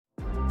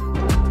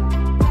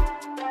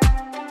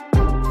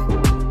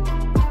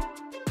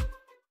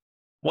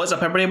What's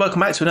up, everybody? Welcome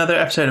back to another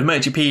episode of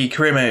MotoGP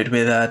Career Mode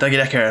with Dougie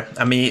Decker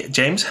and me,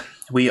 James.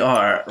 We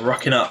are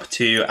rocking up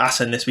to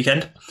Assen this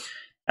weekend.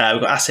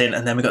 We've got Assen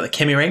and then we've got the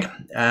KymiRing.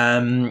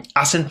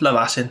 Assen, love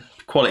Assen,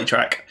 quality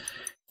track.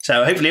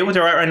 So hopefully we'll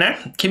do alright right now.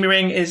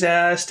 KymiRing is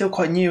still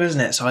quite new,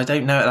 isn't it? So I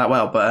don't know it that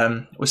well,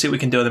 but we'll see what we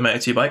can do on the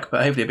Moto2 bike,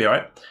 but hopefully it'll be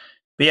alright.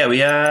 But yeah, we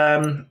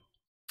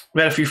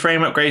had a few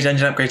frame upgrades,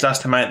 engine upgrades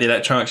last time out. The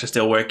electronics are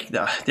still working.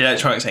 The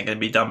electronics ain't going to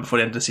be done before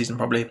the end of the season,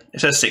 probably. It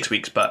says 6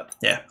 weeks, but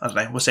yeah, I don't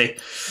know. We'll see.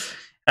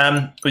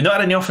 We've not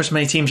had any offers from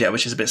any teams yet,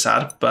 which is a bit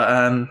sad. But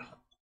I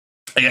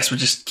guess we'll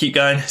just keep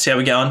going, see how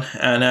we get on,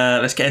 and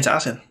let's get into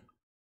Assen.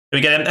 Here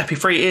we go.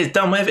 EP3 is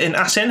done with in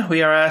Assen.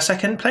 We are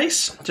second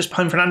place, just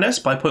behind Fernandez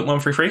by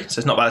 0.133. So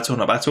it's not bad at all.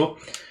 Not bad at all.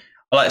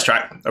 I like this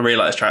track. I really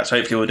like this track. So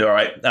hopefully we'll do all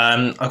right.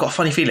 I've got a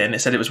funny feeling. It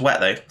said it was wet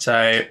though.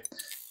 So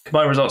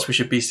combined results, we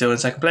should be still in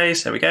second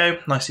place. There we go.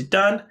 Nicely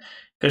done.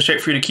 Go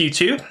straight through to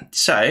Q2.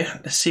 So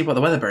let's see what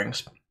the weather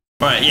brings.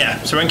 Right,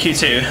 yeah. So we're in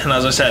Q2, and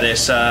as I said,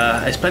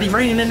 it's bloody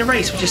raining in the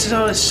race, which is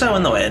so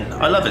annoying.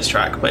 I love this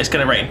track, but it's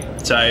going to rain,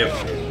 so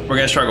we're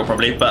going to struggle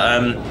probably.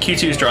 But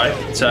Q2 is dry,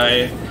 so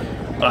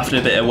I'll have to do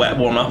a bit of wet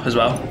warm up as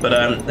well. But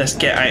let's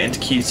get out into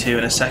Q2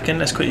 in a second.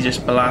 Let's quickly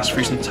just blast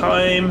through some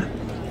time.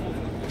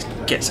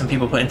 Get some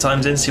people putting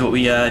times in. See what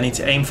we need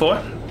to aim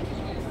for.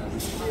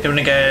 I'm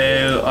gonna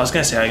go. I was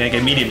gonna say I'm gonna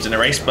go mediums in a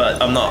race,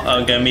 but I'm not.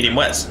 I'm going medium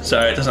wets, so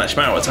it doesn't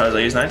actually matter what tires I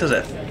use now, does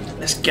it?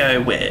 Let's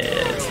go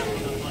with.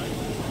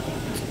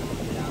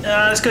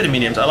 Let's go to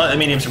mediums. I like the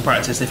mediums from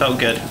practice. They felt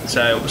good,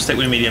 so we'll stick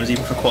with the mediums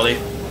even for quali.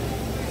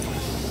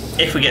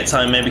 If we get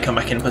time, maybe come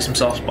back in and put some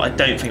softs, but I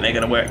don't think they're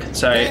gonna work.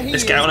 So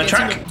let's get out on a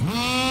track.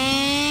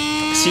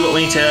 See what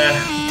we need to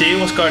do.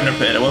 What's Gardner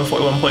put in at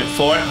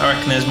 141.4? I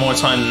reckon there's more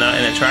time than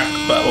that in a track,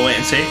 but we'll wait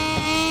and see.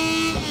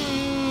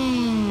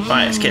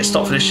 Right, let's get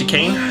stopped for this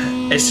chicane.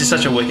 It's just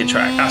such a wicked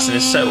track. Assen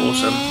is so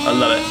awesome. I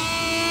love it.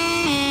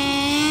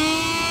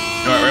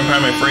 Alright, we're in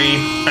Primo 3.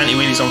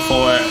 Anti-wheelies on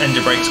 4.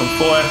 Engine brakes on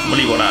 4. We'll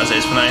leave all that as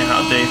is for now.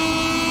 That'll do.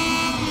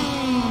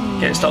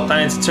 Get stopped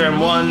down into turn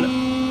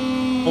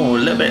 1. Oh,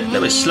 a little bit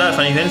slow if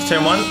anything into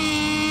turn 1.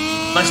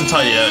 Nice and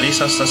tidy though, at least.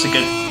 That's a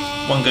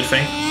one good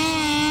thing.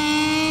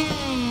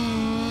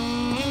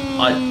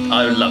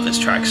 I love this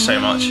track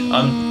so much.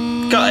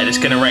 I'm gutted it's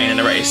going to rain in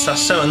the race.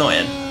 That's so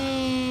annoying.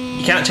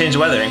 You can't change the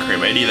weather in career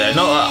mode either.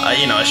 Not that,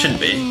 I shouldn't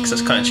be, because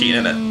that's kind of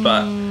cheating, isn't it?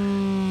 But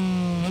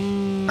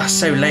that's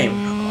so lame.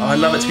 I'd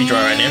love it to be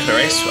dry around here for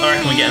the race. I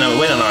reckon we get another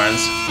win on our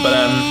hands. But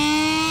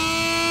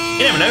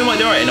you never know, we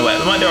might do alright in the wet.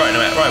 We might do alright in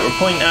the wet. Right, we're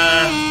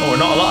we're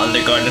not a lot under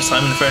guard this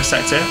time in the first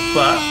sector,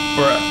 but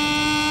we're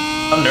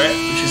under it,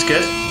 which is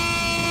good.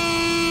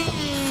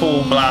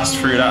 Full blast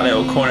through that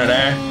little corner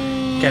there.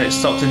 Get it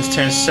stopped into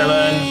turn 7.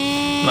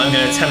 I'm not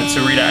going to attempt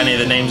to read out any of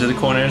the names of the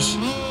corners.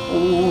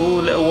 Ooh,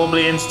 a little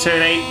wobbly into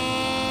turn 8.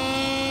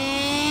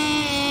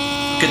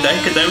 Good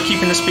though, we're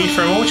keeping the speed for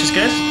them all, which is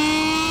good.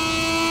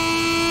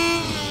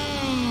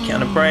 Get on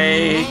the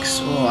brakes.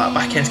 Oh, that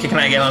back end's kicking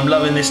out again. I'm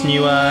loving this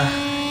new way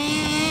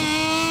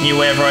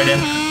of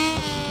riding.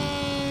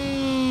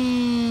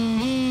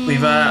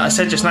 We've, I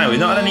said just now, we've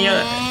not had any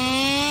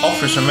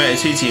offers from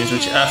Moto2 teams,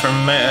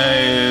 from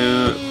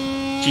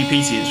MotoGP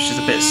teams, which is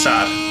a bit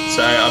sad.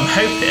 So I'm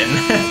hoping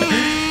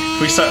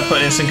if we start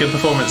putting in some good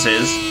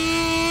performances,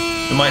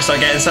 we might start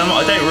getting some.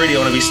 I don't really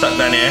want to be stuck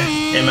down here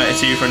in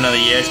Moto2 for another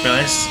year, to be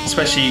honest.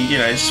 Especially,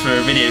 just for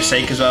video's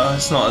sake as well.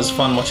 It's not as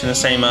fun watching the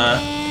same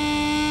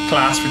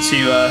class for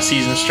 2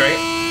 seasons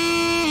straight.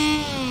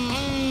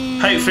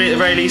 Hopefully, at the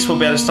very least, we'll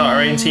be able to start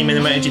our own team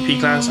in the MotoGP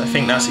class. I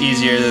think that's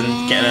easier than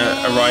getting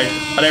a ride.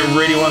 I don't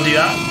really want to do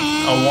that.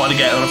 I want to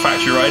get on a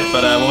factory ride,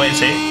 but we'll wait and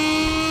see.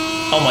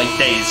 Oh my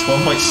days,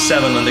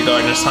 1.7 under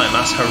Gardner's time.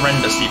 That's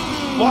horrendously.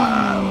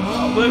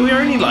 Wow, we were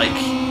only like.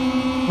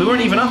 We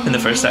weren't even up in the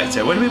first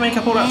sector. Where did we make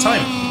up all that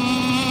time?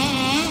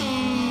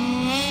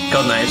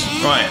 God knows.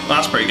 Right, well,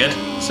 that's pretty good.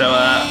 So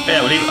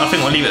yeah, I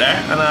think we'll leave it there,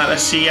 and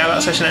let's see how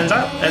that session ends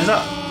up.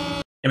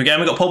 Here we go.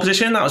 We got pole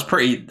position. That was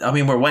pretty. I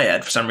mean, we're way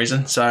ahead for some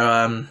reason.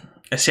 So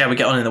let's see how we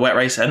get on in the wet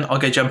race. Then I'll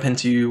go jump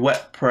into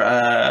wet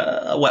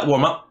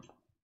warm up.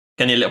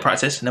 Gonna need a little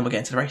practice, and then we'll get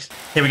into the race.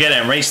 Here we go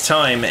then. Race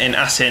time in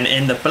Assen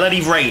in the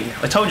bloody rain.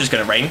 I told you it's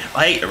gonna rain.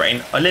 I hate the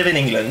rain. I live in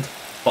England,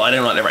 but I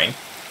don't like the rain.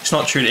 It's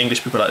not true that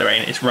English people like the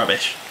rain. It's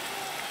rubbish.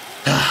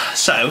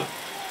 So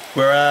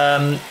we're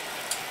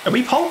are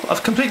we pole?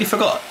 I've completely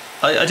forgot.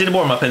 I did a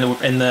warm up in the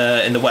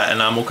wet, and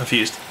now I'm all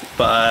confused.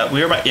 But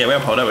we were back. Yeah, we're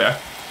on pole. There we are.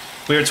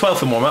 We were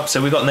 12th in warm up,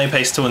 so we've got no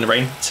pace at all in the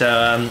rain. So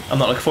I'm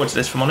not looking forward to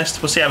this, if I'm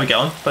honest. We'll see how we get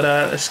on. But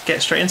let's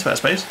get straight into it, I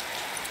suppose.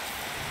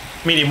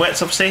 Medium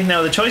wets, obviously.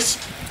 Now the choice.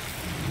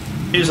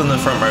 Who's on the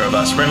front row of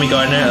us? REMY,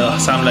 Gardner,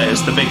 Sam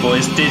Lowe's, the big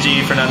boys,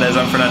 Digi, Fernandez,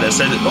 and Fernandez.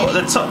 So the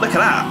top. Look at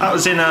that. That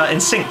was in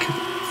sync.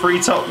 Three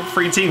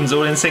teams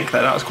all in sync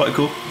there. That was quite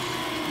cool.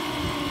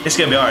 It's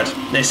gonna be hard.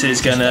 This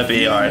is gonna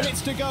be hard.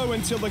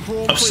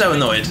 I'm so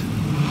annoyed.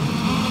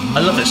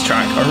 I love this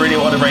track. I really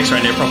want to race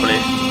around here properly.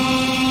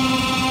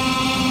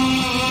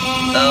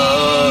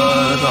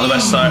 Not the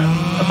best start.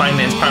 I banged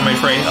it into Primo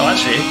 3. Oh,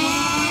 actually.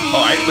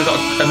 Alright, we've got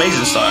an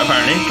amazing start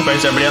apparently, compared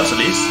to everybody else at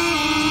least.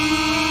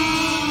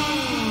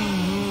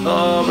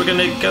 Oh, we're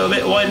going to go a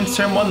bit wide into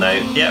turn 1 now.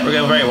 Yeah, we're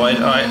going very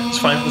wide. Alright, it's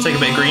fine. We'll take a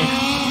bit of green.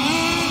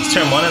 It's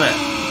turn 1, isn't it?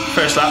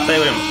 First lap.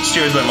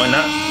 Stewards won't mind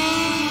that.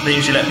 They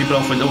usually let people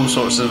off with all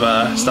sorts of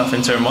stuff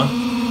in turn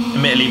 1.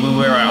 Admittedly, we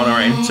were out on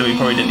our own, so we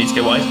probably didn't need to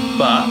go wide.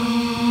 But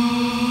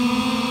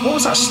what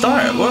was that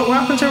start? What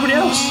happened to everybody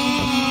else?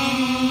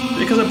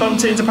 Because I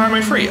bumped it into power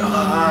mode 3. Alright,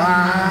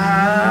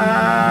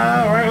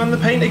 on the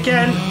paint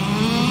again.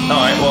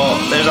 Alright, well,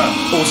 there's that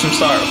awesome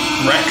start.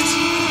 Wrecked.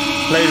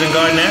 Lows and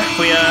guard there.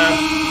 We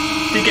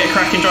did get a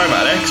cracking drive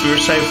out there because we were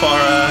so far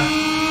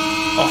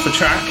off the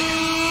track.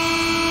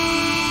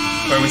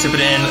 Where we tip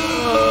it in.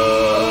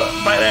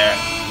 Back there.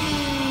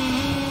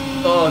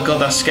 Oh god,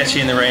 that's sketchy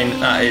in the rain.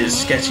 That is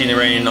sketchy in the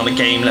rain on a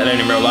game, let alone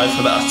in real life.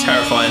 That's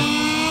terrifying.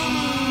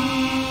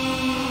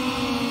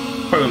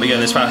 Probably won't be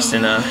going this fast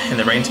in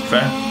the rain, to be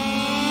fair.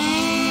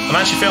 I'm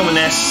actually filming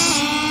this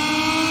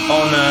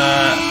on.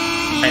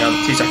 Hang on,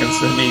 2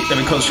 seconds. Let me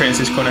concentrate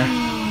into this corner.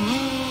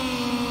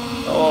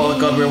 Oh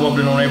god, we're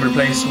wobbling all over the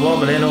place.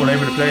 Wobbling all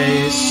over the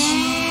place.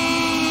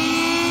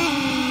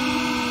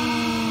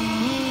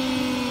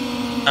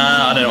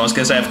 I don't know what I was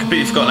going to say. I've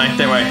completely forgotten now.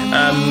 Don't worry.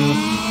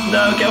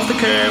 No, get off the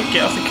curb.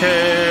 Get off the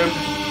curb.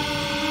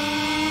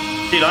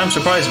 Dude, I'm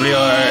surprised we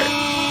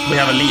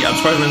have a lead. I'm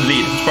surprised we're in the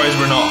lead. I'm surprised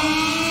we're not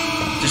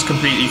just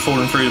completely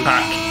falling through the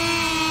pack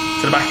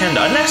to the back end.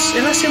 Unless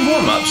in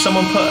warm-up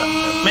someone put,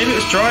 maybe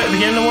it was dry at the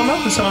beginning of the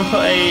warm-up and someone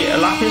put a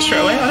lap in straight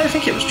away. I don't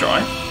think it was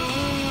dry.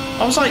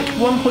 I was like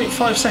 1.5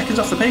 seconds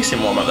off the pace in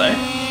warm-up though.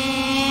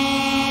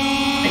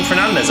 I think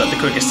Fernandez had the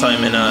quickest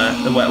time in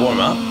the wet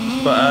warm-up,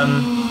 but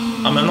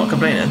I'm not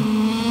complaining.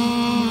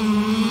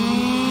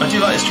 I do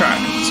like this track,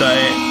 so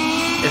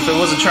if there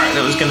was a track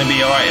that was going to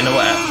be alright in the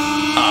wet,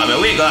 but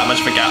we ain't got that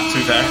much of a gap, to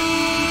be fair.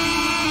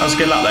 That was a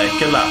good lap though,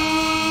 good lap.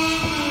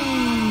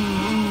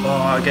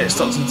 Oh, get it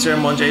stopped in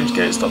turn 1, James,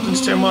 get it stopped in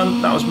turn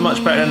 1. That was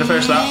much better than the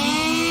first lap.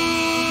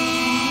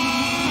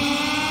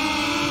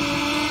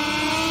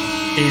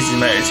 These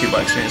Moto2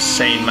 bikes are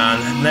insane, man.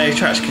 No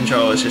traction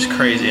control is just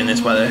crazy in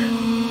this weather.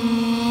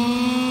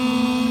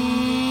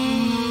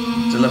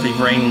 There's a lovely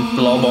rain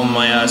blob on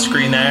my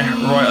screen there,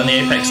 right on the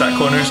apex of that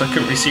corner, so I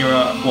couldn't really see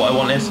what I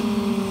wanted.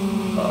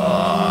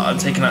 Oh, I'm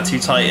taking that too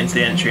tight into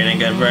the entry and then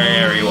going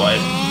very wide.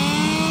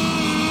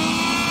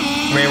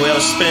 Rear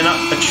wheels spinning up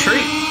a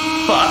treat,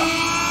 but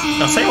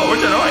I'll tell you what,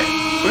 we're doing alright.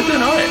 We're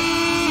doing alright.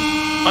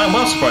 I am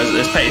well surprised at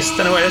this pace.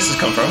 Don't know where this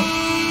has come from.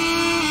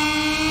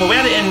 Well, we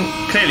had it in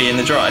clearly in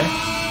the dry.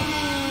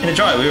 In the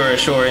dry, we were a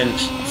sure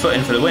foot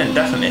in for the win,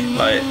 definitely.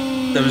 Like,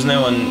 there was no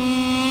one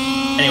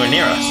anywhere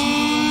near us.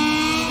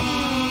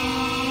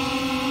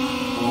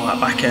 Oh,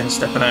 that back end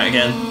stepping out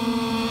again.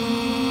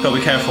 Gotta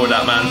be careful with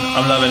that, man.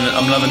 I'm loving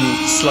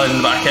sliding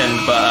the back end,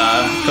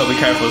 but gotta be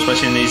careful,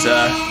 especially in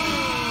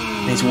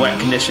these wet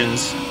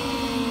conditions.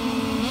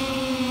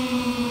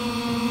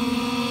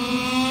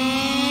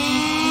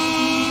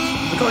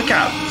 We've got a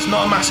gap. It's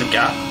not a massive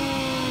gap.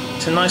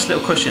 It's a nice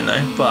little cushion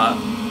though, but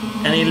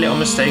any little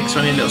mistakes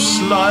or any little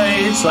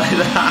slides like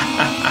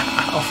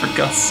that, oh for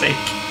God's sake.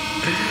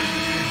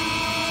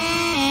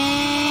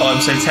 Oh,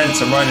 I'm so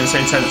tense, I'm riding so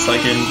tense,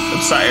 like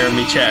I'm sat here in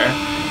my chair,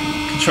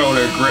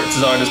 controller gripped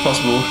as hard as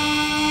possible.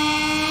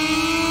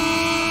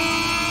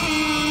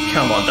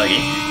 Come on, Dougie.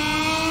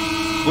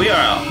 We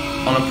are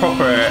on a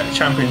proper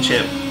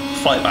championship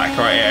fight back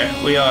right here.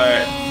 We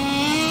are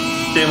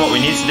doing what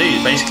we need to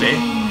do, basically.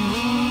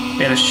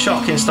 We had a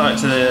shocking start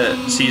to the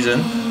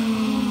season.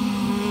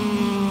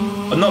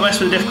 I've not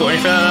messed with the difficult or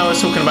anything. I know I was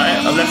talking about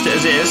it. I've left it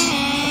as it is.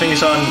 I think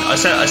it's on. I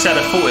said I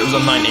thought it was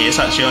on 90. It's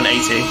actually on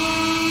 80.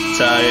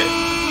 So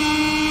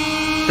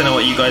don't know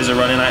what you guys are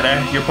running out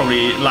there. You'll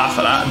probably laugh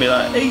at that and be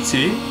like,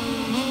 80?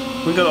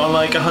 We got it on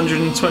like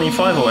 125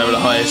 or whatever the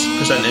highest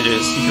percentage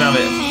is. You can have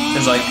it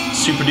as like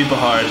super duper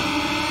hard.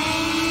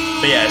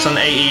 But yeah, it's on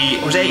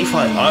 80. Or was it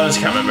 85? I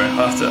honestly can't remember.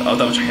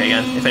 I'll double check it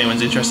again if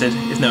anyone's interested.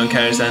 If no one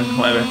cares, then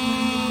whatever.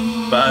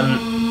 But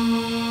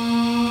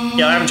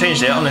yeah, I haven't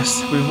changed it,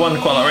 honest. We've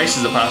won quite a lot of races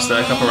the past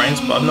couple of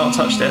rounds, but I've not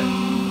touched it.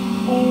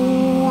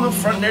 Oh, the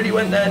front nearly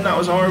went there, and that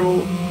was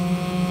horrible.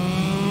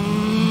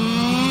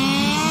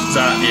 Is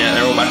that, yeah,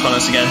 they're all back on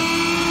us again.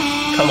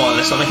 Come on,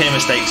 let's not make any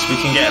mistakes.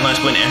 We can get a nice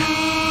win here.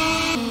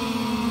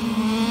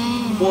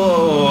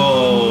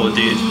 Whoa,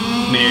 dude.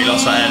 We nearly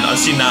lost that end.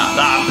 I've seen that.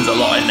 That happens a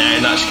lot in there,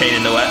 in that chicane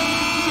in the wet.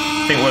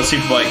 I think World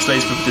Superbikes,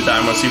 loads of people did that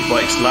in World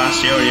Superbikes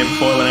last year or the year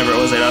before, whenever it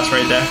was they last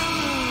rode there.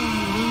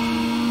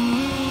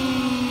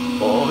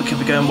 Oh, we could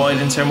be going wide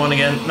in turn 1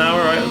 again. No,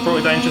 we're right. We brought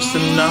it down just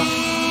enough.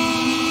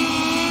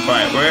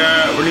 Right,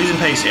 we're losing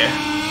pace here,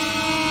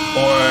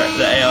 or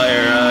the AI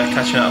are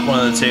catching up.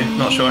 One of the two.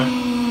 Not sure.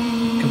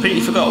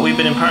 Completely forgot we've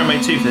been in power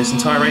mode 2 for this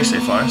entire race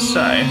so far.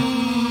 So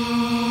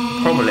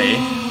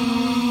probably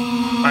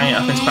bang it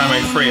up into power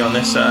mode 3 on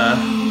this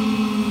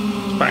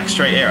back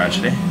straight here.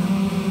 Actually,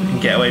 we can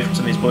get away from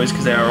some of these boys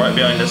because they are right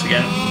behind us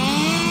again.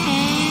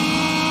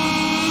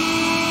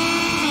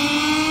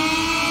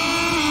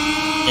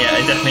 Yeah,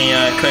 they definitely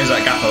closed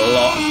that gap a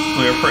lot.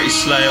 We were pretty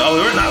slow. Oh,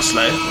 we weren't that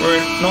slow.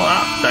 We're not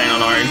that down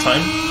on our own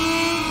time.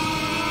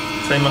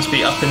 so they must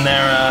be upping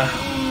their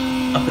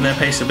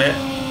pace a bit.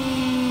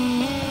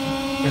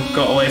 We've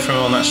got away from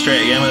him on that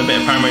straight again with a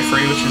bit of power mode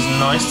 3, which is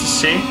nice to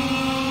see.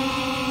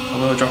 I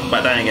will drop it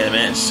back down again in a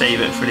minute and save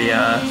it for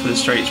the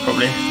straights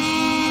probably.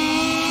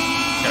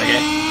 There we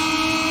go.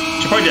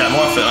 Should probably do that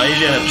more often. I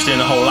usually end up just doing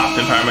the whole lap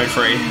in power mode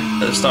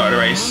 3 at the start of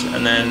the race,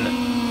 and then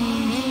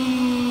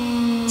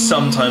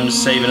sometimes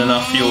saving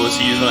enough fuel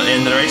to use one at the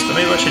end of the race. But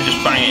maybe I should just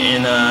bang it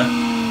in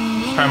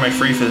power mode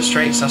 3 for the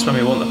straights. That's when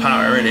we want the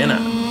power really, isn't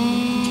it?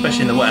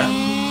 Especially in the wet.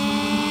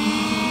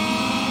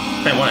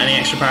 Don't want any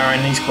extra power in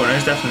these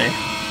corners, definitely.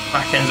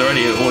 Back end's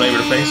already all over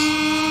the place.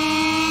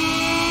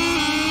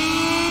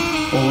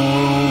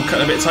 Oh,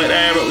 cutting a bit tight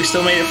there, but we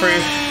still made it through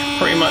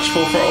pretty much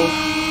full throttle.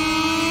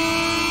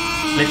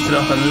 Lifted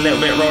up a little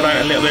bit, rolled out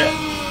a little bit.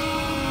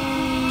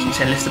 Keep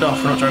saying lifted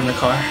off, we're not driving the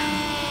car.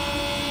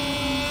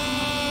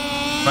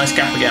 Nice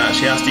gap again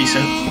actually, that's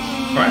decent.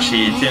 We're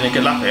actually doing a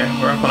good lap here.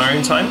 We're up on our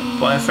own time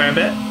by a fair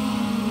bit.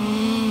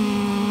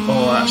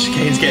 Oh, that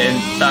chicane's getting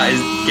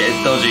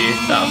dodgy.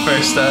 That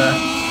first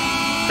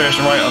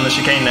right on the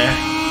chicane there.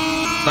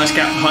 Nice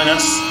gap behind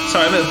us.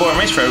 Sorry, a bit of a boring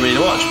race for everybody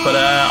to watch, but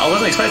I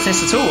wasn't expecting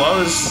this at all. I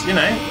was, you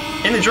know,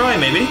 in the dry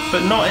maybe,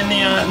 but not in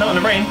the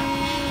rain.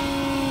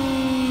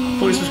 I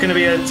thought this was going to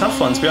be a tough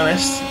one, to be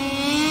honest.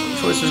 I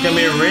thought this was going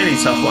to be a really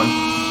tough one.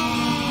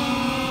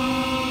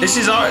 This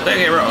is art. Don't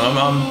get me wrong.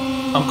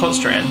 I'm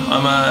concentrating.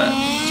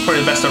 It's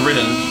probably the best I've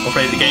ridden or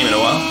played the game in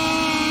a while.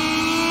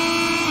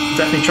 I'm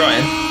definitely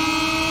trying.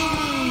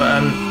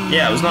 But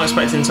yeah, I was not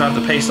expecting to have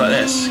the pace like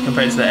this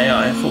compared to the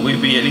AI. I thought we'd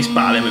be at least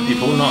battling with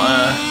people, not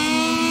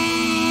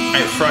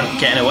out front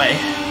getting away.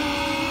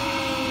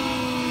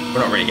 We're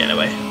not really getting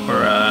away.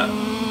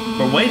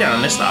 We're way down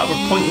on this lap. We're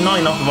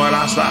 0.9 off of our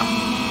last lap.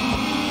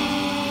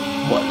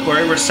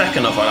 We're over a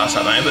second off our last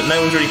lap now, but no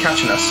one's really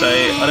catching us. So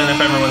I don't know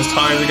if everyone's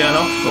tyres are going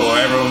off or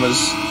everyone was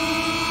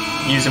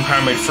using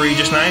power mode 3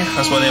 just now.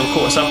 That's why they all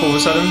caught us up all of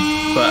a sudden.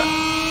 But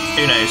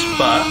who knows?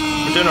 But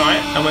we're doing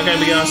alright, and we're going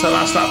to be going on to the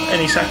last lap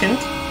any second.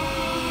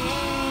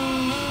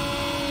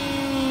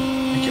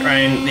 Get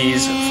around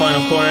these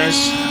final corners.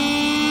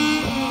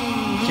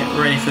 Get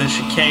ready for the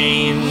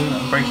chicane.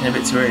 I'm braking a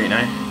bit too early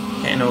now.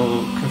 Getting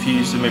all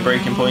confused with my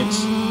braking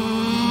points.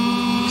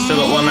 Still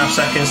got 1.5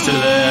 seconds to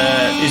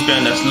who's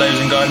behind us? Lowe's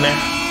and Gardner.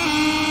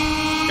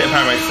 Bit of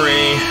power mode 3.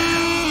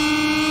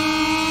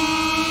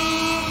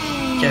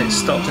 Get it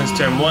stopped into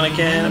turn 1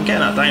 again. I'm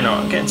getting that down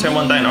alright. I'm getting turn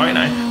 1 down alright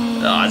now.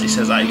 Oh, as he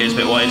says that, it goes a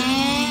bit wide.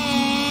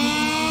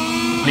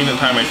 Leave it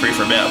power mode 3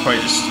 for a bit. I'll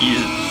probably just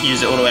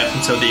use it all the way up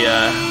until the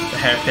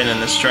hairpin and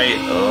the straight.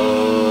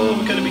 Oh,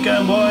 we're going to be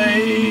going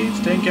wide.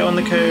 Don't get on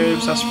the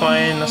curbs. That's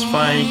fine. That's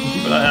fine. You can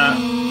keep it like that.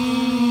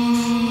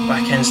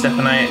 Back end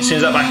stepping out. As soon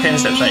as that back end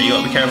steps out, you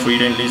got to be careful you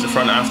don't lose the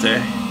front after.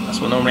 That's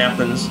what normally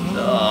happens.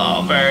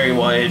 Oh, very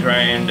wide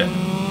round.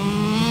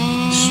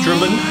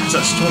 Strubben. Is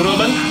that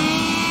Strubben?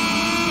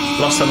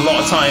 Lost a lot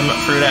of time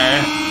through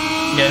there.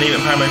 I'm going to leave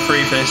it power mode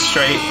 3 for this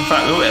straight. In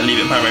fact, we're going to leave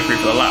it power mode 3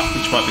 for the lap,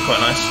 which might be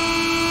quite nice.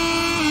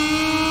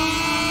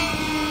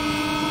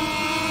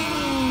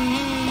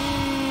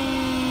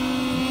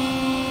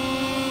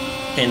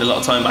 Gained a lot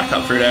of time back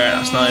up through there,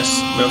 that's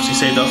nice. We obviously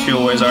saved our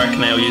fuel, whereas our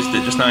Canale used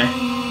it just now.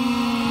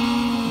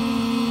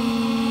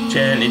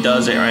 Gently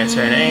does it around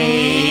turn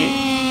 8.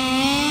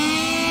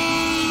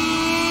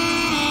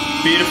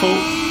 Beautiful.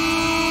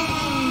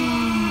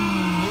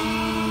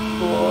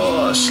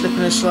 Oh, slipping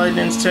and sliding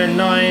into turn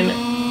 9.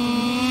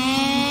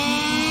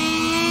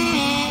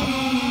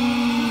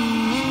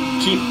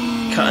 Keep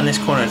cutting this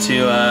corner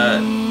too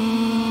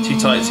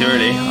tight too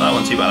early. Oh, that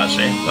wasn't too bad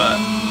actually, but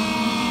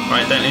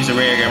right, don't lose the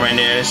rear going around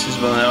here. This is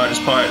one of the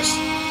hardest parts.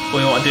 All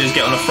you want to do is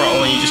get on the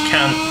throttle and you just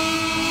can't.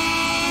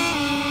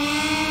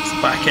 The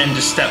back end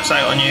just steps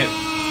out on you.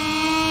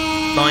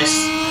 Nice.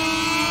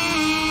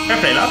 Fair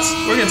play, lads.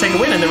 We're going to take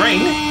a win in the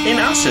rain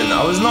in Assen.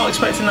 I was not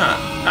expecting that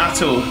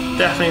at all.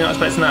 Definitely not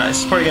expecting that.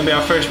 This is probably going to be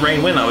our first rain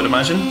win, I would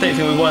imagine. Don't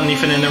think we won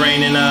anything in the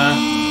rain in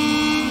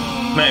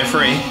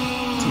Moto3,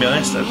 to be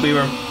honest. We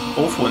were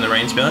awful in the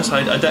rain, to be honest.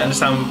 I don't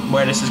understand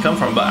where this has come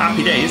from, but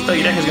happy days.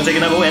 Dougie Decker's going to take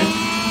another win.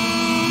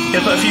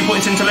 Going to put a few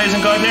points into Lowe's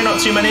and Gardner,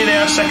 not too many, they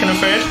are second and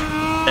third.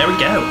 There we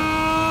go.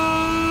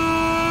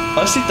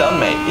 Nicely done,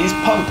 mate. He's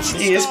pumped.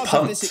 He is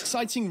pumped. This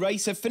exciting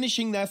race of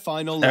finishing their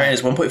final there it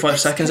is, 1.5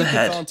 seconds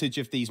ahead. Advantage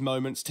of these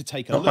moments to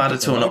take a not bad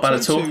at all, not bad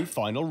at all.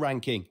 Final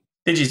ranking.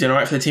 Digi's doing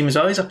alright for the team as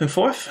well. He's up in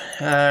 4th.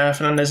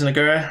 Fernandez and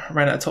Agura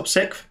ran out of top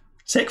 6th.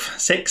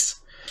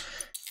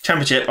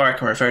 Championship, I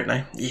reckon we're 3rd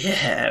now.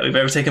 Yeah, we've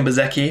overtaken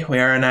Bezecchi. We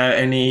are now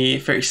only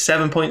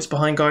 37 points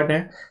behind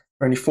Gardner.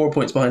 We're only 4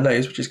 points behind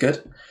Lowe's, which is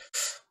good.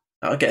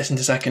 That'll get us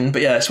into 2nd,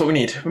 but yeah, that's what we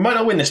need. We might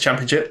not win this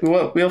championship. We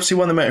obviously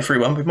won the Moto3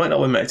 one. We might not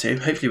win Moto2.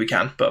 Hopefully we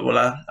can, but we'll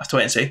have to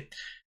wait and see.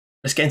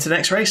 Let's get into the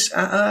next race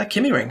at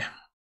KymiRing.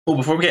 Oh,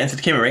 before we get into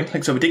the KymiRing,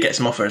 looks like we did get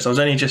some offers. I was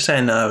only just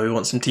saying we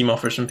want some team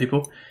offers from people.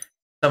 Let's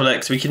have a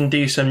look. So we can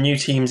do some new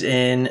teams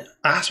in...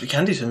 so we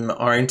can do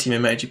our own team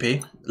in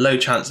MotoGP. Low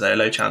chance though,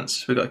 low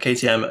chance. We've got a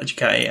KTM, a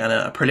Ducati, and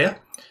a Aprilia.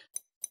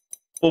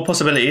 All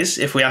possibilities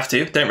if we have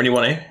to. Don't really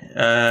want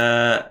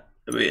to.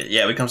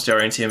 Yeah, we come to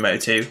our own team in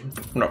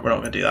Moto2. We're not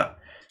going to do that.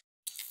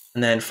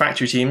 And then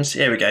factory teams.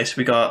 Here we go. So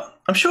we got.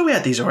 I'm sure we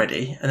had these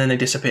already, and then they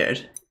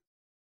disappeared.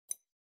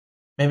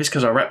 Maybe it's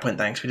because our rep went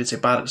down, because we did so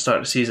bad at the start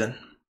of the season.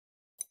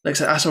 Looks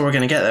like that's all we're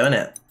going to get, though, isn't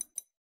it?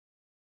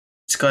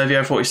 Sky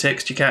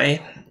VR46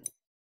 Ducati,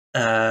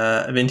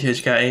 Aventino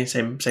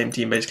Ducati, same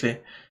team basically.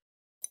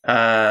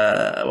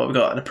 What we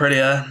got? An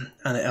Aprilia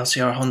and an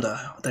LCR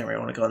Honda. I don't really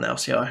want to go on the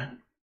LCR.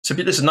 So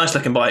this is a nice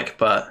looking bike,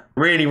 but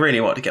really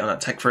want to get on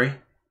that Tech 3.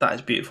 That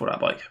is beautiful, that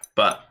bike.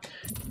 But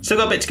still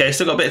got a bit to go,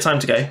 still got a bit of time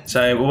to go.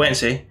 So we'll wait and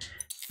see.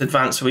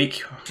 Advance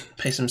week,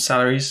 pay some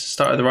salaries,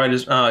 start of the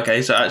riders. Oh,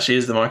 okay, so it actually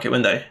is the market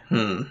window.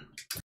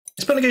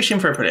 Let's put negotiation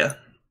for Aprilia.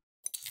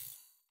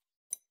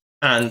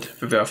 And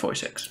for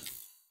VR46.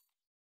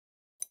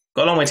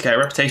 Got a long way to go.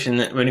 Reputation,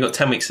 we've only got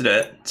 10 weeks to do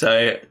it.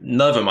 So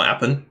none of them might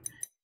happen.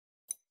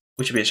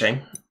 Which would be a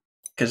shame.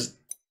 Because,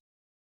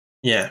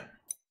 yeah.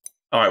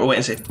 Alright, we'll wait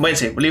and see. Wait and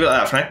see. We'll leave it like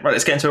that for now. Right,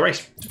 let's get into a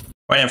race.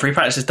 Right now, free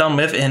practice is done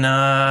with in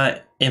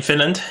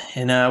Finland.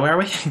 In, where are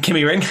we?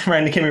 KymiRing.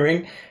 Around the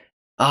KymiRing.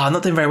 Ah,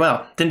 not doing very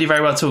well. Didn't do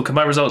very well at all.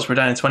 Combined results, we're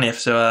down in 20th.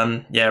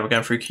 So, yeah, we're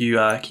going through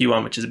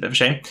Q1, which is a bit of a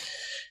shame.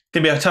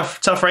 Gonna be a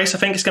tough race. I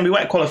think it's gonna be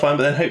wet qualifying,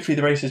 but then hopefully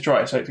the race is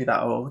dry, so hopefully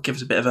that will give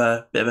us a bit of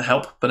a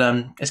help. But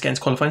let's get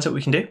into qualifying, so what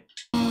we can do.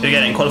 We're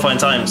getting qualifying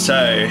time, so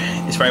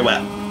it's very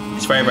wet.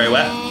 It's very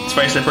wet. It's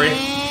very slippery.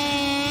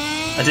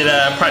 I did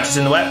practice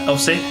in the wet,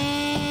 obviously,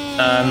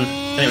 and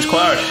it was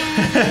quite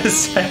hard,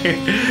 so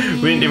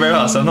we didn't do very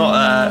well. So I'm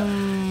not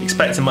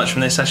expecting much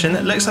from this session.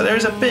 It looks like there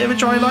is a bit of a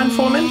dry line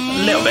forming,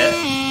 a little bit.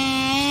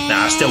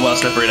 Nah, still well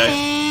slippery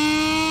though.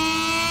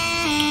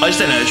 I just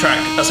don't know the track,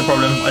 that's the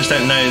problem. I just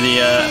don't know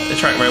the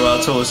track very well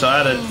at all, so I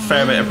had a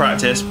fair bit of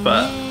practice,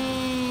 but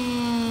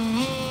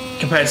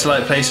compared to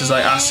like places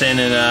like Assen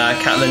and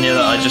Catalonia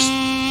that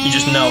you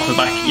just know off the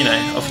back, you know,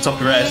 off the top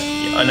of your head,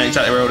 I know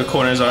exactly where all the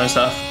corners are and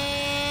stuff.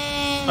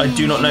 I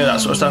do not know that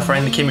sort of stuff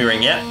around the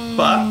KymiRing yet,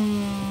 but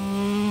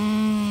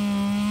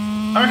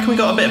I reckon we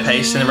got a bit of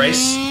pace in the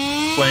race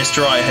when it's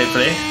dry,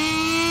 hopefully.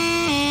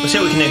 We'll see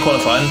what we can do in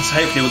qualifying, so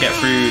hopefully we'll get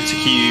through to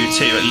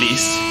Q2 at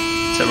least,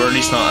 so we're at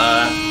least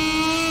not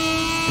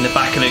in the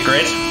back of the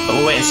grid, but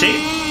we'll wait and see.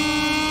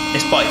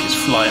 This bike is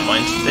flying,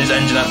 mind. There's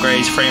engine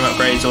upgrades, frame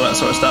upgrades, all that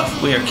sort of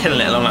stuff. We are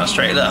killing it along that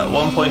straight. Look,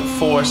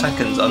 1.4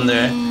 seconds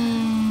under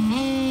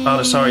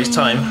Baldessari's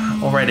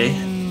time already.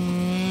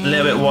 A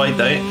little bit wide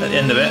though at the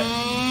end of it,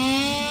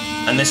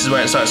 and this is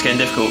where it starts getting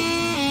difficult.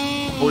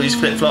 All these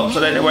flip-flops, I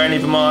don't know where any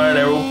of them are.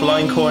 They're all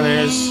blind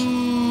corners.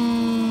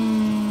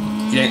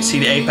 You don't see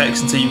the apex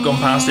until you've gone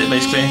past it,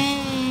 basically.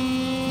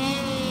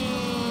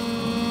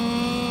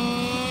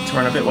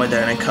 Run a bit wide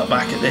there and then cut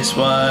back at this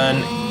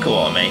one. Go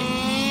on, mate.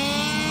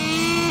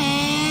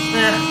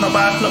 Yeah, not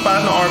bad, not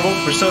horrible.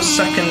 We're still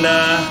second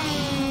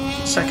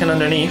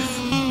underneath.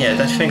 Yeah,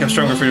 I think I'm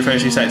stronger through the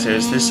first two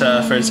sectors. This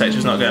third sector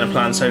is not going to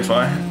plan so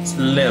far. It's a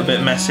little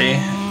bit messy.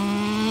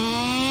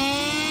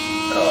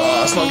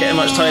 Oh, it's not getting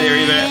much tidier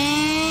either.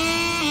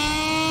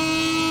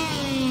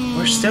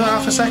 We're still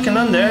half a second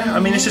under.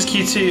 I mean, this is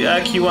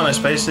Q1, I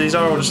suppose. So these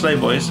are all the slow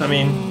boys. I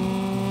mean,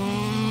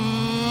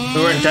 we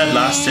weren't dead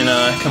last in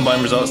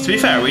combined results. To be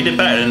fair, we did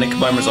better than the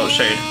combined results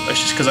showed. It's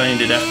just because I only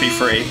did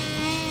FP3.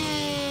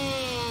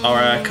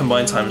 Our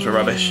combined times were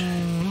rubbish.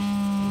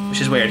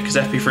 Which is weird, because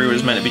FP3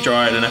 was meant to be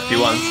drier than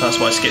FP1, so that's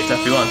why I skipped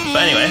FP1.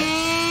 But anyway,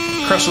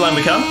 across the line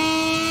we come.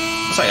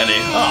 What's that going to do?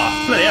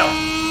 Oh, bloody hell.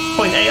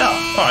 0.8 up.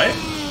 Alright.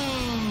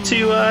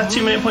 2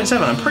 minute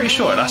 0.7. I'm pretty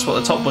sure that's what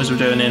the top boys were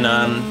doing in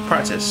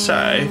practice. So,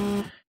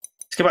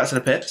 let's go back to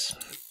the pits.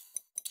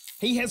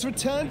 He has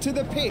returned to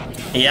the pit.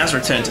 He has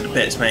returned to the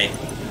pits, mate.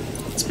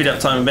 Speed up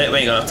time a bit. We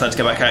ain't got enough time to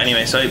go back out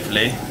anyway, so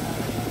hopefully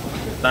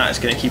that is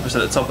going to keep us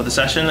at the top of the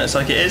session. Looks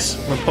like it is.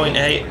 We're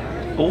 0.8.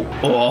 Oh,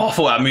 I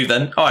thought that moved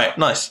then. Alright,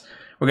 nice.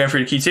 We're going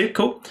through to Q2.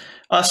 Cool.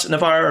 Us,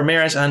 Navarro,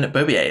 Ramirez, and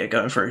Bobier are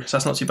going through, so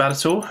that's not too bad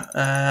at all.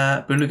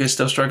 Buluga's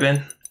still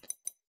struggling.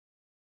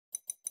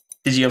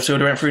 Digi obviously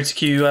already went through to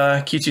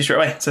Q2 straight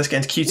away. So let's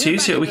get into Q2,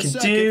 see what we can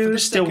do.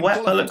 Still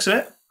wet by the looks of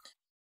it.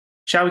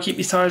 Shall we keep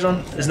these tyres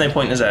on? There's no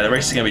point, is there? The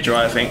race is going to be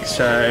dry, I think,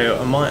 so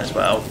I might as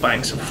well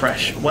bang some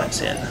fresh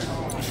wets in.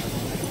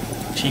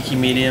 Cheeky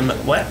medium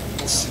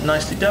wets,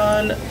 nicely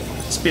done.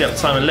 Speed up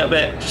time a little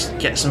bit, just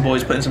get some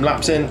boys putting some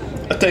laps in.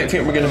 I don't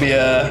think we're going to be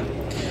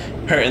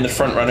hurting the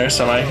front runner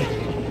somehow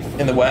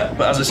in the wet,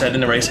 but as I said,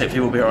 in the race, hopefully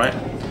we'll be alright.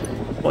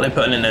 What are they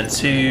putting in then?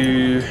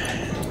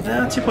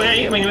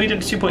 2.8? I mean, we did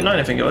 2.9,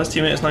 I think it was.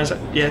 2 minutes 9.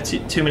 Yeah,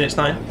 2 minutes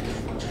 9.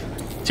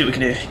 See what we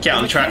can do. Get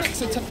on the track.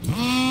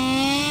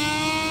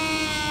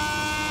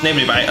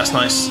 Nobody about, that's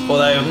nice.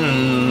 Although,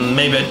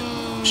 maybe I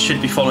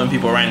should be following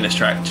people around this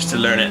track just to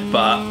learn it,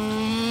 but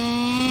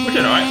we're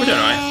doing alright, we're doing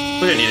alright.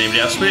 We don't need anybody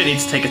else, we don't need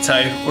to take a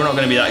tow. We're not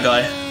going to be that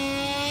guy.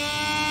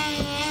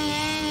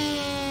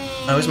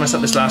 I always mess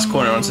up this last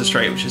corner onto the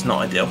straight, which is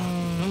not ideal.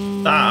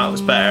 That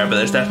was better, but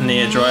there's definitely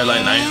a dry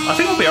line now. I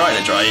think we'll be alright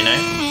in the dry, you know.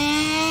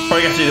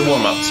 Probably have to do the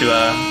warm-up to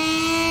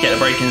get the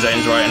braking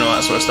zones right and all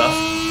that sort of stuff.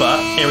 But,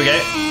 here we go.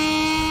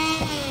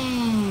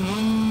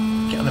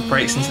 Get on the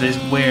brakes into this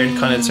weird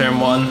kind of turn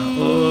one.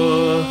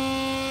 Oh.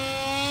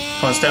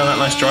 Come on, stay on that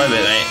nice dry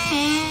bit, mate.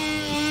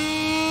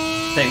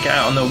 Don't get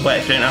out on the wet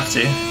if you don't have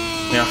to.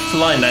 We are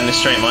flying down this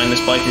straight line. This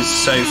bike is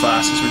so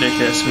fast, it's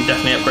ridiculous. We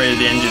definitely upgraded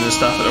the engine and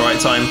stuff at the right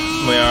time.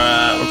 We're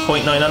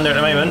 0.9 under at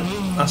the moment.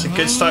 That's a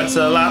good start to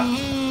the lap.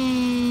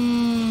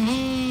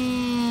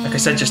 Like I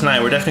said just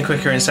now, we're definitely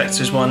quicker in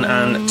sectors 1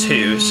 and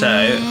 2, so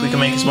if we can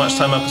make as much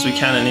time up as we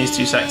can in these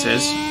 2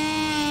 sectors,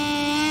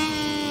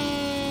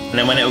 and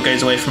then when it all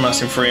goes away from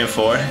us in 3 and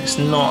 4, it's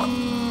not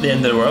the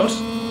end of the world,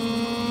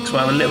 because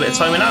we'll have a little bit of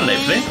time in hand,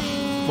 hopefully.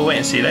 We'll wait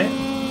and see though.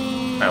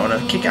 I want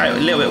to kick out a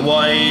little bit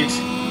wide,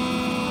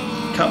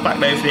 cut back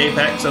though for the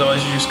apex,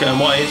 otherwise you're just going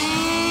wide.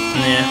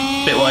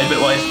 Yeah, bit wide,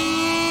 bit wide.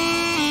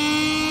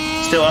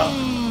 Still up,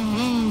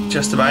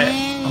 just about.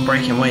 I'm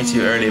braking way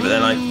too early, but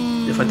then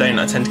if I don't,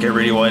 I tend to go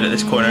really wide at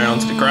this corner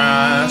onto the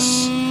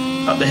grass.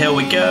 Up the hill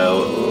we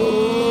go.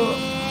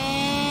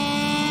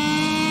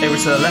 Over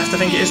to the left, I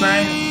think it is now.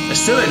 I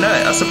still don't know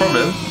it, that's the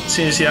problem. As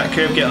soon as you see that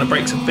curve, get on the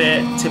brakes a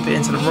bit, tip it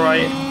into the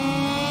right.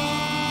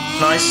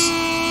 Nice.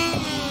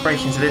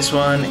 Brake into this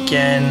one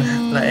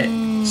again, let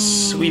it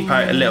sweep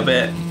out a little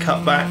bit,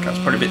 cut back. That's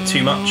probably a bit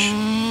too much.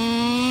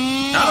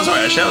 That was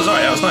alright, actually, that was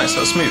alright, that was nice,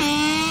 that was smooth.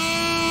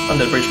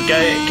 Under the bridge we go,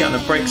 get on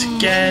the brakes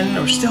again.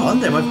 We're still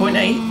under by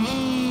 0.8.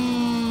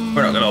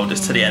 We're not going to hold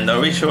this to the end,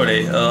 are we?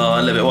 Surely. Oh,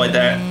 a little bit wide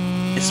there.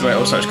 This is where it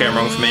all starts going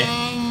wrong for me.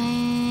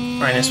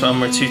 Right, this one,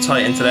 we're too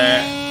tight into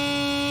there.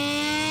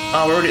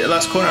 Oh, we're already at the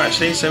last corner,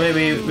 actually, so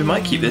maybe we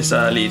might keep this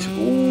lead.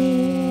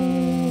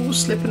 Ooh,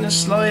 slipping and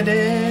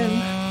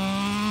sliding.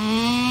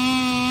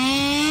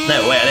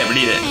 No way, I don't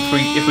believe it.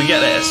 If we get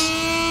this,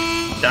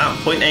 damn,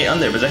 0.8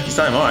 under, Bezzecchi's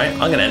time. All right,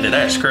 I'm going to end it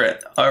there. Screw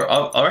it.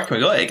 I reckon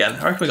we got it again.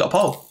 I reckon we got a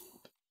pole.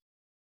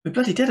 We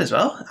bloody did as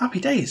well. Happy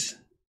days.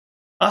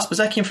 Ask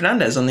Bezzecchi and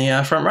Fernandez on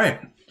the front row.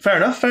 Fair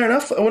enough, fair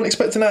enough. I wasn't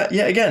expecting that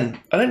yet again.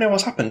 I don't know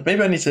what's happened.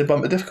 Maybe I need to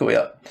bump the difficulty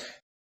up.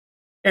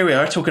 Here we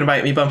are, talking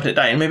about me bumping it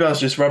down. Maybe I was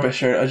just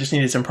rubbish, or I just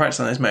needed some practice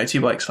on those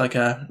Moto2 bikes like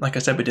I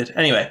said we did.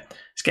 Anyway,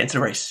 let's get into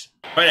the race.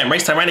 Right then,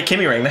 race time around the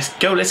KymiRing. Let's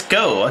go, let's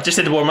go. I just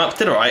did the warm-up,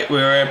 did alright. We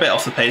were a bit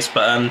off the pace,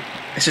 but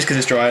it's just because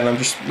it's dry and I'm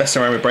just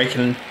messing around with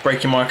braking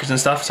markers and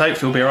stuff, so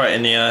hopefully we'll be alright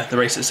in the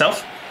race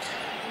itself.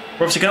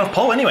 We're obviously going off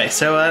pole anyway,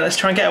 so let's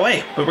try and get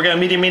away. But we're going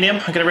medium.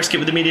 I'm going to risk it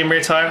with the medium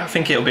rear tyre. I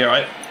think it'll be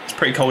alright. It's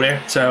pretty cold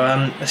here, so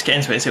let's get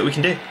into it, see what we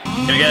can do.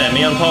 Here we go then,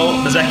 me on pole,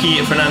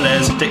 Bezzecchi,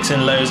 Fernandez,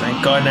 Dixon, Lowe's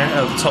and Gardner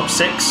out of the top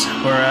 6.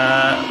 We're,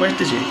 where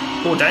did you?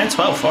 Oh, down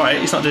 12, alright,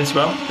 he's not doing too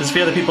well. There's a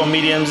few other people on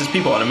mediums, there's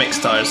people on a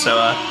mixed tyres, so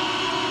I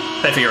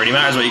don't think it really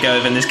matters what you go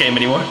with in this game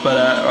anymore, but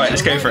right,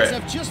 let's go for it.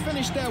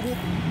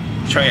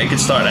 Try and get a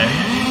good start though,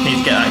 need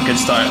to get that good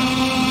start.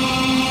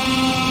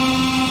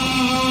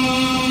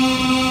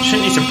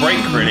 Shouldn't need to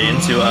brake really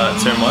into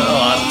turn 1, oh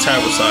that's a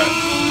terrible start.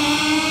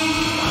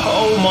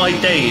 Oh my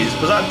days,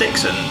 was that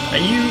Dixon? Are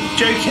you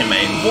joking,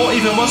 mate? What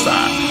even was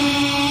that?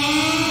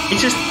 He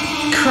just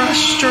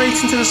crashed straight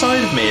into the side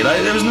of me.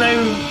 Like, there was no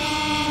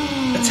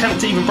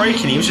attempt to even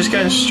braking, he was just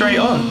going straight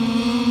on.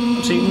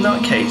 Absolute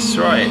nutcase,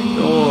 right.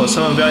 Oh,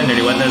 someone behind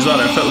nearly went there as well,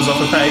 their foot was off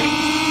a peg.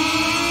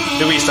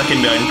 Who are we stuck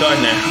in behind?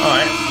 Gardner,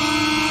 alright.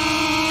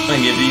 I'm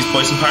going to give these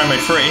boys some power mode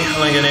free,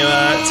 and I'm going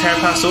to tear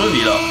past all of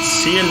you lot.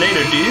 See you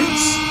later,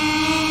 dudes.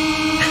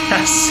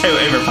 That's so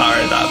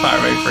overpowered, that power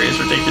mode free is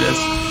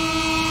ridiculous.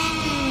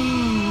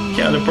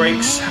 Get on the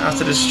brakes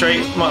after the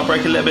straight. Might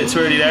brake a little bit too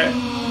early there.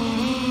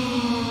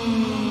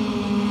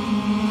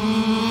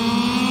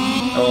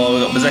 Oh,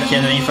 we've got Bezzecchi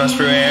underneath us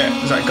through here.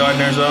 Is that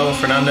Gardner as well?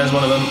 Fernandez,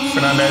 one of them.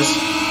 Fernandez.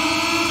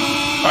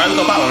 Alright, we've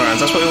got battle on our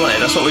hands. That's what we wanted.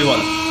 That's what we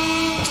want.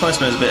 It's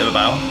nice when there's a bit of a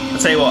battle. I'll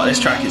tell you what, this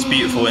track is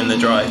beautiful in the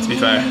dry, to be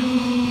fair.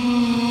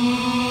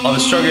 I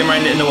was struggling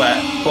around it in the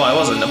wet. Well, I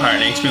wasn't,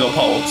 apparently, because we got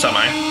pole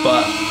somehow.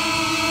 But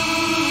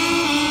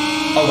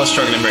I was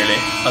struggling really.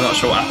 I'm not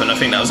sure what happened. I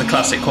think that was a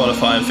classic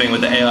qualifying thing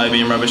with the AI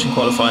being rubbish and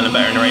qualifying and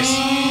better in the race.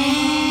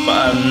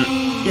 But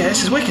yeah,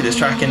 this is wicked, this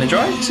track in the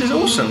dry. This is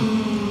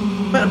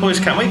awesome. Bet the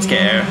boys can't wait to get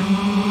here.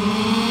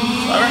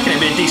 I reckon it'd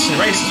be a decent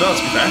race as well,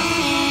 to be fair.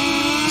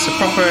 It's a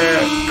proper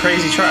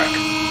crazy track.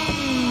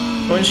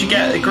 Once you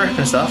get the grip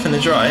and stuff in the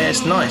dry,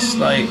 it's nice.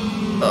 Like,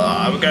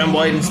 we're going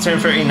wide into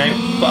turn 13 now,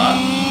 but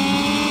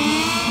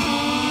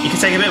you can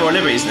take a bit more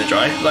liberties in the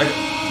dry. Like,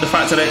 the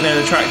fact I don't know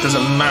the track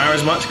doesn't matter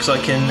as much because I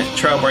can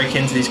trail brake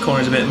into these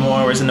corners a bit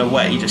more, whereas in the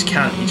wet you just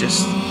can't. You're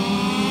just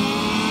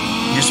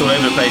all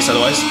over the place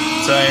otherwise.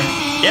 So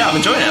yeah, I'm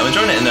enjoying it. I'm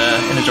enjoying it in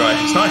the dry.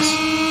 It's nice.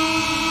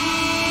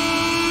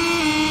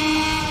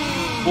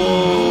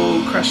 Whoa!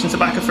 Crashed into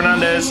the back of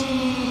Fernandez.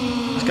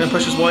 It's going to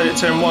push us wide at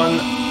turn 1.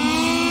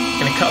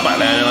 Going to cut back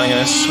there, and then I'm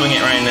going to swing it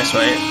around this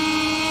way.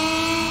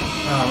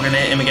 Oh, we're going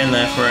to hit him again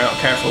there if we're not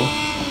careful.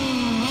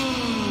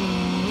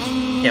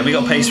 Yeah, we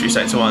got pace through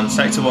sector 1.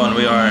 Sector 1,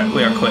 we are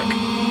quick.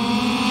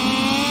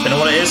 Don't know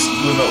what it is,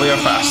 but we are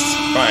fast.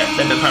 Right,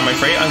 then bit power mode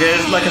free. I'm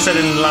gonna, like I said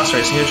in the last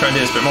race, I'm gonna try and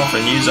do this a bit more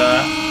often. Use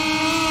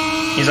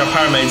our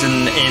power modes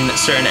in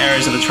certain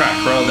areas of the track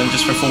rather than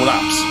just for full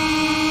laps.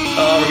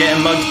 Oh, we're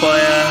getting mugged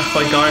by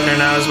Gardner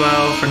now as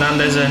well.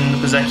 Fernandez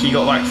and Bezzecchi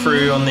got back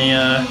through on the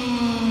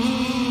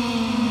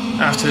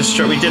after the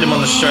straight, we did them on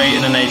the straight,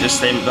 and then they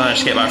managed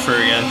to get back through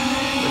again,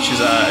 which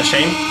is a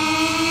shame.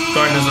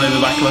 Gardner's all over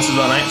the back of us as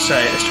well now, so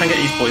let's try and get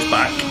these boys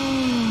back.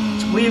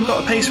 So we've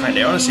got a pace right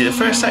there, honestly. The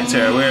first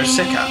sector we're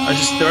sick at.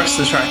 The rest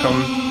of the track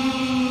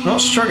I'm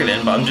not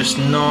struggling, but I'm just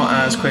not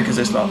as quick as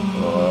this lot.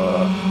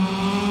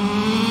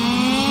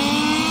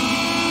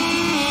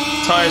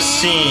 Tyres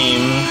seem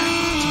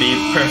to be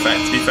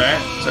perfect, to be fair,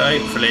 so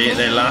hopefully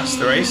they last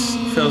the race.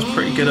 Feels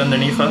pretty good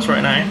underneath us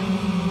right now.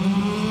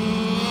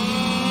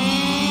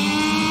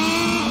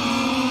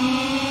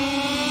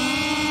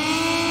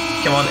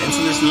 Come on, into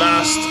this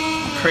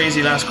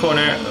crazy last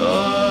corner.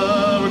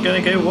 Oh, we're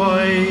gonna go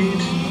wide.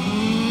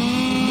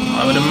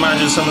 I would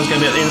imagine someone's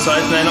gonna be at the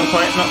inside. No, not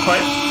quite, not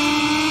quite.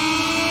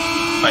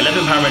 Right,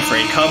 11 power mode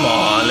free. Come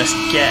on, let's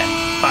get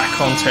back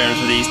on terms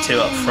with these two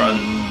up front.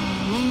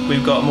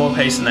 We've got more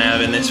pace than they have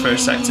in this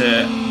first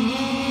sector.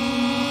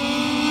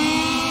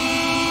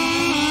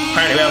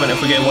 Apparently we haven't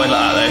if we go wide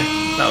like that though.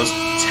 That was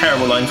a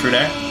terrible line through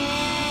there.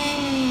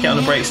 Get on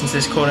the brakes into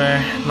this corner.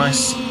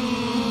 Nice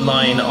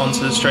line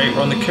onto the straight.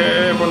 We're on the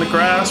curb, we're on the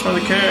grass, we're on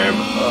the curb.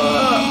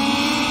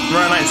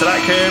 Right out to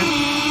that curb.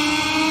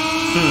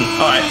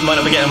 Alright, might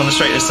not be getting him on the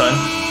straight this time.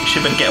 We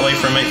should be able to get away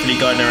from hopefully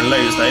Gardner and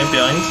Lowe's though,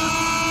 behind.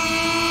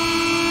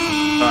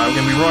 Alright, we're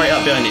going to be right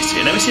up behind these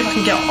two. Let me see if I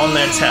can get on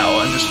their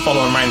tail and just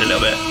follow them around a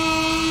little bit.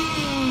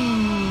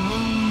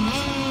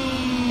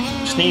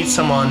 Just need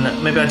someone,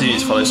 maybe I do need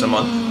to follow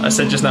someone. I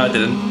said just now I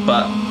didn't,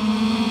 but...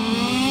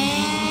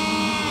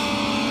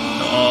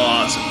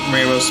 Oh, it's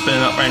rear wheel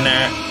spinning up right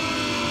there.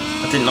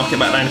 I didn't knock it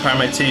back down to power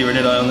mode 2, or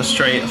did I, on the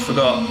straight? I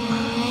forgot.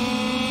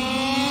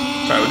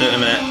 Sorry, we'll do it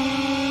in a minute.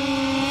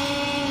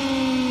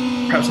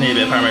 Perhaps need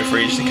a bit of power mode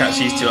 3 just to catch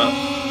these two up.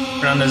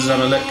 Fernandez is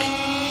having a look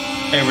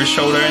over his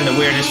shoulder in the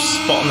weirdest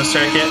spot on the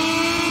circuit.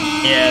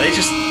 Yeah, they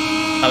just,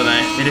 I don't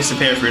know, they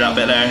disappear through that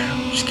bit there.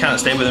 Just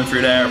can't stay with them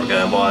through there. We're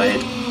going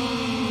wide.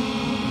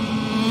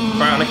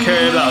 Right on the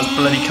curb, that was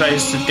bloody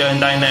close to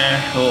going down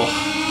there. Oh.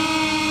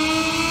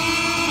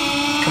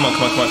 Come on,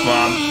 come on, come on, come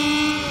on.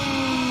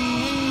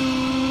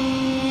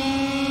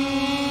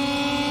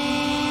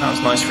 That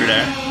was nice through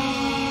there.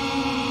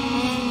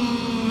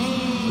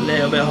 A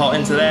little bit hot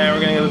into there.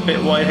 We're going to go a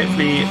bit wide.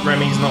 Hopefully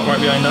Remy's not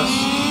right behind us.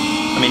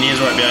 I mean, he is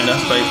right behind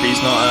us, but hopefully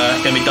he's not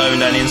going to be diving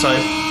down the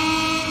inside.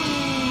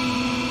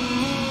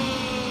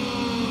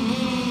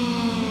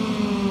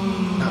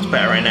 That's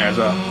better right there as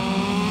well.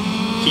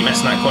 Keep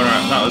messing that corner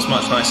up. That was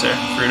much nicer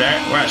through there.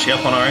 We're actually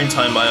up on our own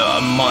time by a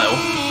mile.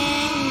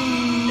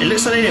 It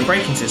looks like they didn't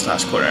brake into this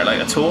last corner like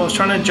at all. I was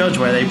trying to judge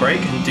where they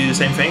brake and do the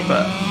same thing,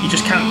 but you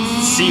just can't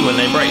see when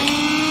they brake.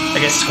 I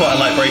guess it's quite a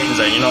light braking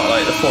zone. You're not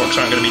like, the forks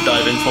aren't going to be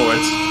diving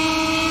forwards.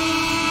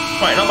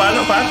 Right, not bad,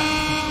 not bad.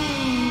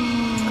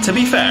 To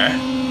be fair,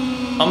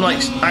 I'm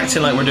like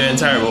acting like we're doing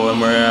terrible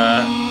and we're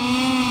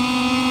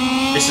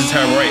this is a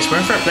terrible race. We're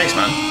in third place,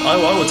 man. I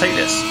will take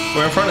this.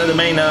 We're in front of the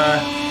main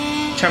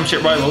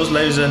championship rivals,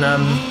 Lowe's and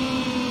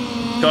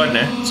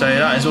Gardner, so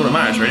that is all that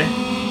matters really.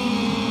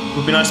 It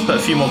would be nice to put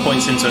a few more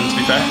points into them, to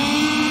be fair.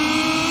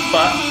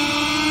 But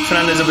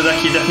Fernandez and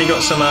Badecki definitely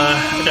got some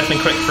definitely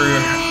quick through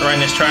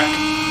around this track.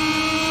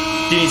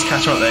 Do need to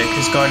catch up though,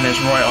 because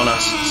Gardner's right on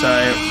us. So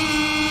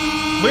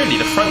weirdly,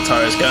 the front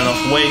tyre is going off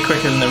way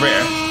quicker than the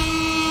rear.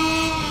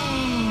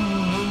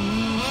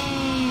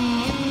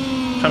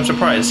 I'm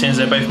surprised, seeing as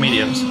they're both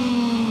mediums.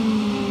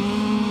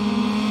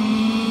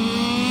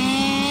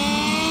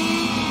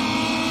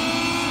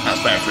 That's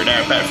better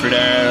through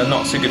there,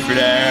 not so good through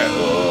there.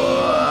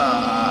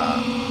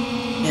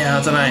 Yeah,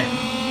 I don't know.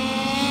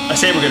 I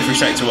say we're good through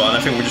sector 1, I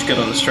think we're just good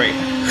on the straight.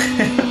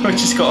 We've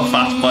just got a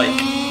fast bike.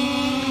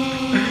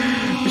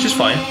 Which is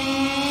fine.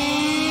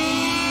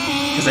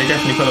 Because they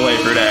definitely pull away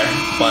through there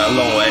by a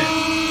long way.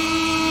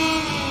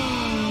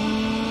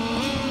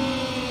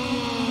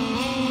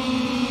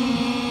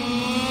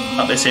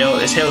 Up this hill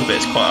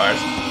bit's quite hard.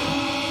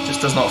 Just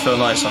does not feel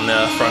nice on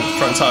the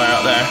front tyre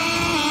out there.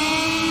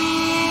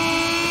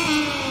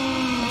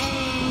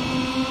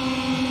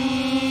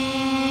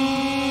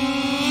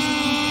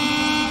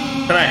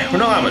 We're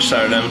not that much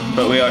slower than them,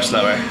 but we are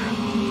slower.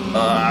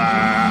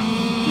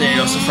 Nearly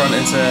lost the front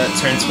into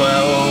turn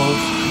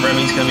 12.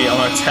 Remy's going to be on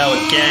our tail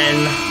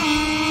again.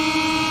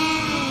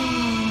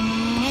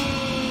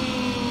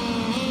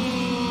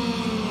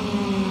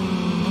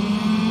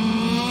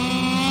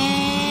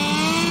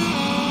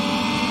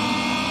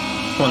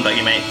 Come on,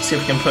 Dougie, mate. See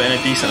if we can put in a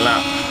decent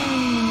lap.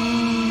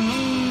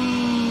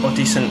 Or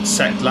decent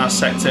last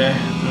sector.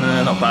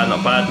 No, not bad,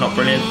 not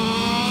brilliant.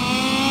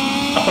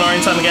 Up on our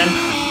own time again.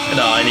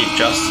 No, I need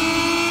just.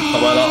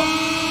 Not by a lot.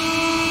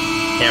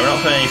 Yeah, we're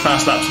not putting any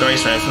fast laps of the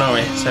race or anything, are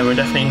we? So we're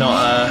definitely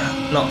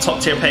not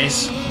top tier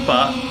pace.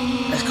 But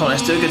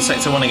let's do a good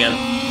sector 1 again.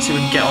 See if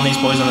we can get on these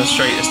boys on the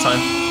straight this time.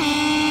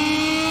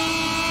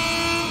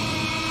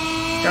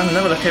 Down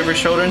another look over his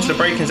shoulder into the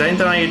braking zone.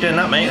 Don't know how you're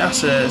doing that, mate.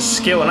 That's a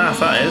skill and a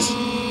half, that is.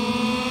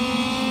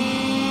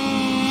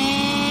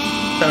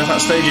 Don't know if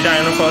that slowed you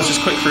down or if I was just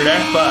quick through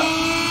there, but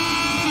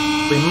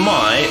we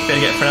might be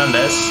able to get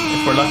Fernandez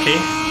if we're lucky.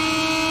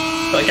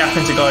 Got a gap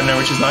into Gardner,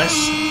 which is nice.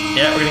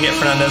 Yeah, we're going to get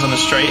Fernandez on the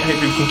straight.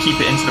 Hopefully we can keep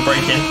it into the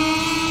braking.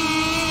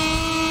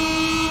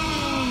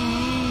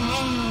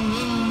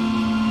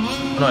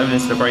 Not even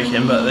into the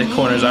braking, but the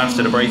corners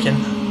after the braking.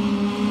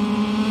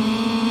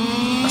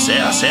 That's it,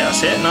 that's it,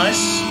 that's it.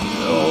 Nice.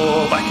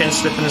 Oh, back end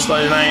slipping and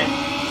sliding out.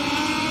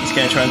 He's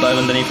going to try and dive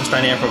underneath us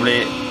down here,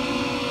 probably.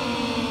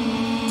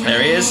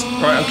 There he is,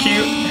 right on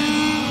cue.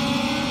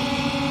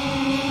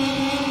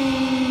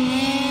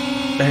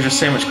 They're just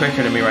so much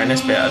quicker than me right in this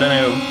bit. I don't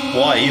know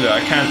why either.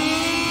 I can't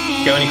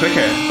go any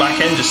quicker.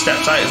 Back end just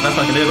steps out. There's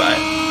nothing I can do about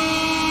it.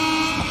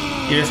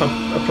 Even if I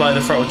apply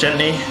the throttle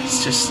gently,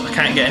 it's just I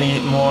can't get any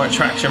more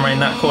traction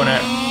around that corner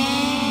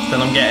than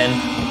I'm getting.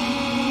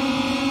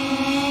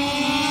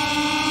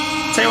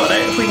 Tell you what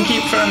though, if we can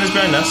keep Fernandez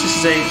behind us, this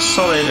is a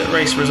solid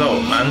race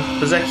result, man.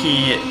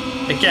 Bezzecchi,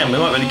 again, we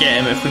might be able to get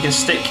him if we can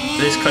stick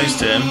this close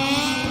to him.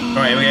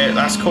 Alright, here we go,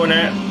 last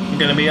corner. We're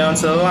going to be on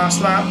to the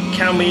last lap.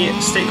 Can we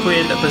stick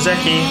with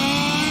Bezzecchi?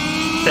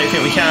 Don't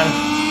think we can.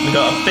 We've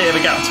got a bit of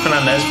a gap to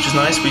Fernandez, which is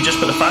nice. We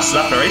just put the fastest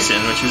lap of the race in,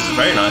 which is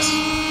very nice.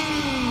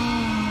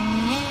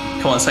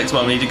 Come on, sector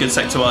 1, we need a good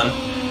sector 1.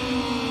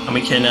 And we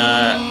can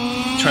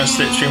try and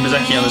slipstream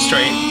Bezzecchi on the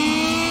straight.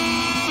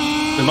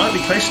 We might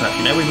be close enough,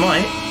 you know, we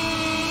might.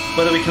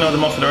 Whether we can hold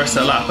them off for the rest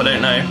of the lap, I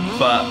don't know.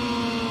 But,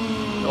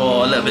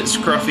 oh, a little bit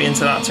scruffy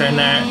into that turn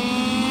there.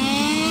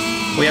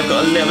 We have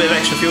got a little bit of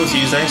extra fuel to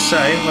use though, so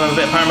we'll have a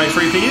bit of power mode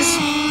 3, please.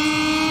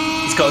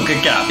 He's got a good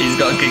gap, he's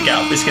got a good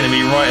gap. It's going to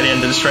be right at the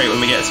end of the straight when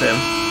we get to him.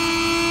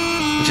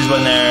 Which is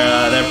when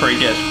they're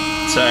pretty good.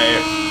 So,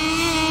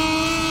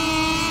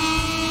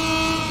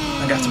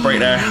 I'm going to have to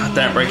brake there. I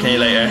don't brake any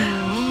later.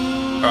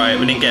 Alright,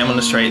 we didn't get him on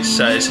the straight,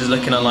 so this is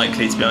looking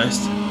unlikely to be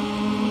honest.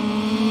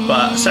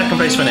 But second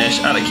place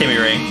finish at the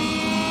KymiRing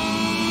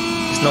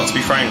is not to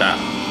be frowned at.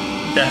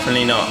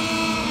 Definitely not.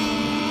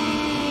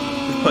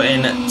 We've put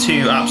in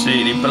 2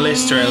 absolutely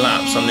blistering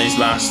laps on these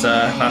last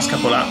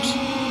couple laps.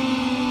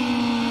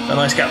 A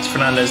nice gap to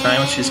Fernandez now,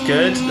 which is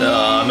good.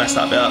 Oh, I messed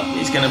that bit up.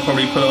 He's going to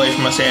probably pull away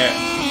from us here.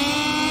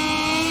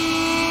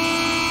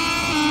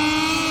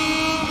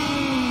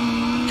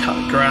 Cut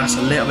the grass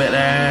a little bit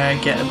there.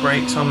 Get the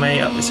brakes on me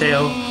up this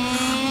hill.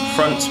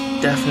 Front's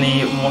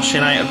definitely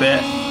washing out a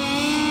bit.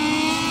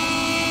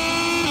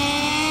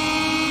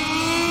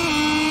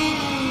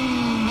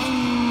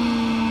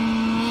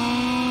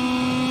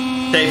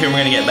 Don't think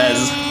we're going to get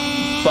Bez,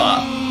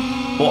 but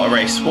what a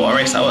race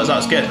that was. That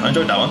was good. I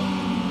enjoyed that one.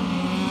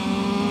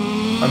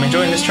 I'm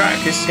enjoying this track.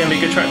 This is going to be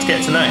a good track to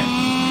get to know.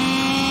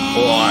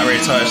 Oh, I'm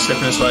really tired,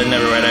 slipping and sliding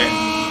everywhere though.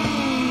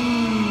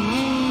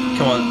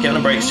 Come on, get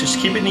on the brakes. Just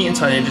keep it neat and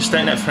tidy. Just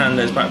don't let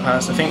Fernandez back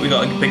past. I think we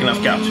got a big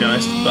enough gap to be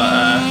honest,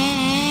 but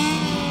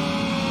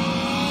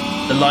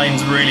the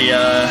line's really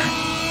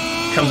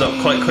comes up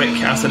quite quick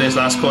after this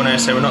last corner,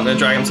 so we're not going to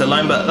drag him to the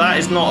line. But that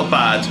is not a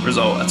bad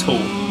result at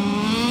all.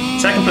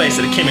 Second place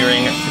at the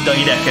KymiRing for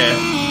Dougie Decker,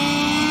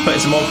 putting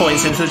some more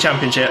points into the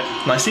championship.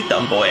 Nicely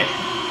done, boy.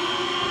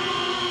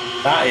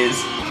 That is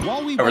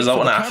a result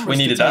and a half. We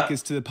needed that.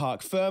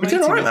 We're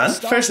doing alright, man.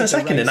 First and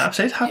second in that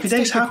episode. Happy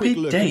days, happy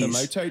days.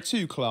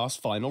 Moto2 class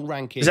final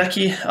ranking.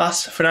 Bezzecchi,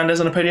 us, Fernandez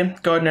on the podium.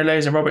 Gardner,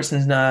 Lowe's and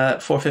Robertson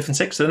 4th, 5th and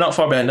 6th. So they're not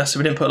far behind us, so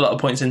we didn't put a lot of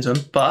points into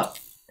them. But,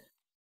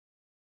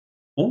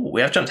 oh,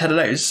 we have jumped ahead of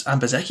Lowe's,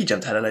 and Bezzecchi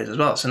jumped ahead of Lowe's as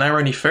well. So now we're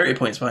only 30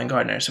 points behind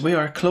Gardner. So we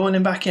are clawing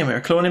him back in. We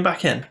are clawing him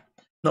back in.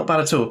 Not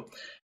bad at all.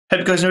 Hope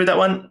you guys enjoyed that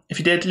one. If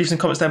you did, leave some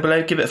comments down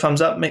below. Give it a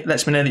thumbs up.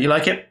 Lets me know that you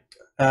like it.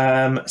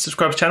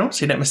 Subscribe to the channel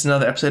so you don't miss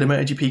another episode of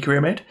MotoGP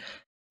Career Mode.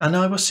 And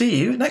I will see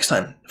you next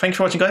time. Thank you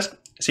for watching, guys.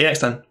 See you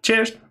next time.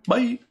 Cheers.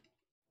 Bye.